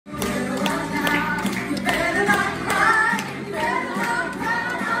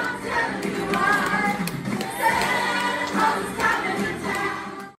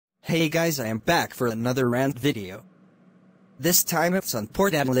Hey guys, I am back for another rant video. This time it's on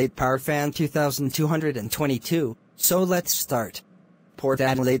Port Adelaide Power Fan 2222, so let's start. Port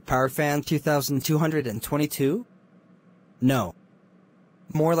Adelaide Power Fan 2222? No.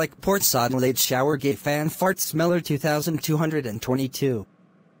 More like Port Adelaide Showergate Fan Fart Smeller 2222.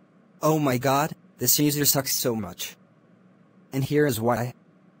 Oh my god, this user sucks so much. And here is why.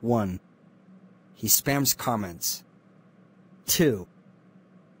 1. He spams comments. 2.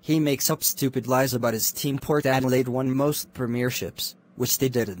 He makes up stupid lies about his team. Port Adelaide won most premierships, which they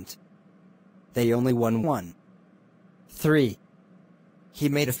didn't. They only won one. 3. He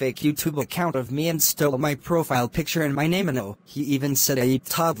made a fake YouTube account of me and stole my profile picture and my name, and oh, he even said I eat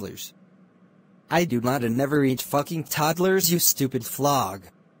toddlers. I do not and never eat fucking toddlers, you stupid flog.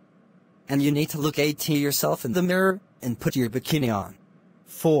 And you need to look at yourself in the mirror, and put your bikini on.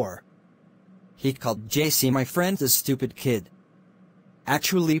 4. He called JC my friend a stupid kid.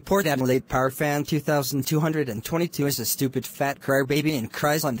 Actually, Port Adelaide Power Fan 2222 is a stupid fat crybaby and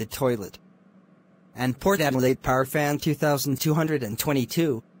cries on the toilet. And Port Adelaide Power Fan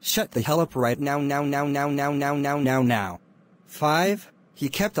 2222, shut the hell up right now. 5. He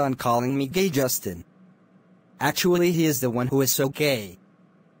kept on calling me gay Justin. Actually, he is the one who is so gay.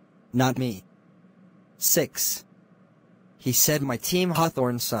 Not me. 6. He said my team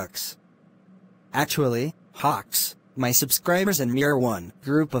Hawthorn sucks. Actually, Hawks, my subscribers and me are one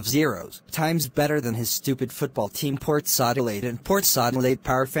group of zeros times better than his stupid football team Port Adelaide and Port Adelaide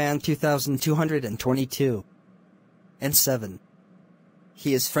Power Fan 2222. And 7.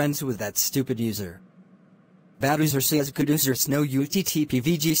 He is friends with that stupid user. Bad user says good users no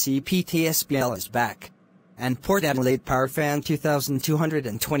UTTPVGCPTSBL is back. And Port Adelaide Power Fan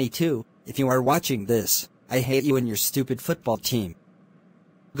 2222, if you are watching this, I hate you and your stupid football team.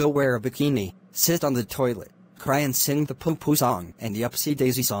 Go wear a bikini, sit on the toilet, cry and sing the poo-poo song and the upsy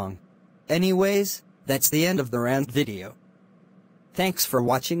daisy song. Anyways, that's the end of the rant video. Thanks for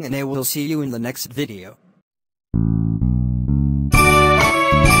watching and I will see you in the next video.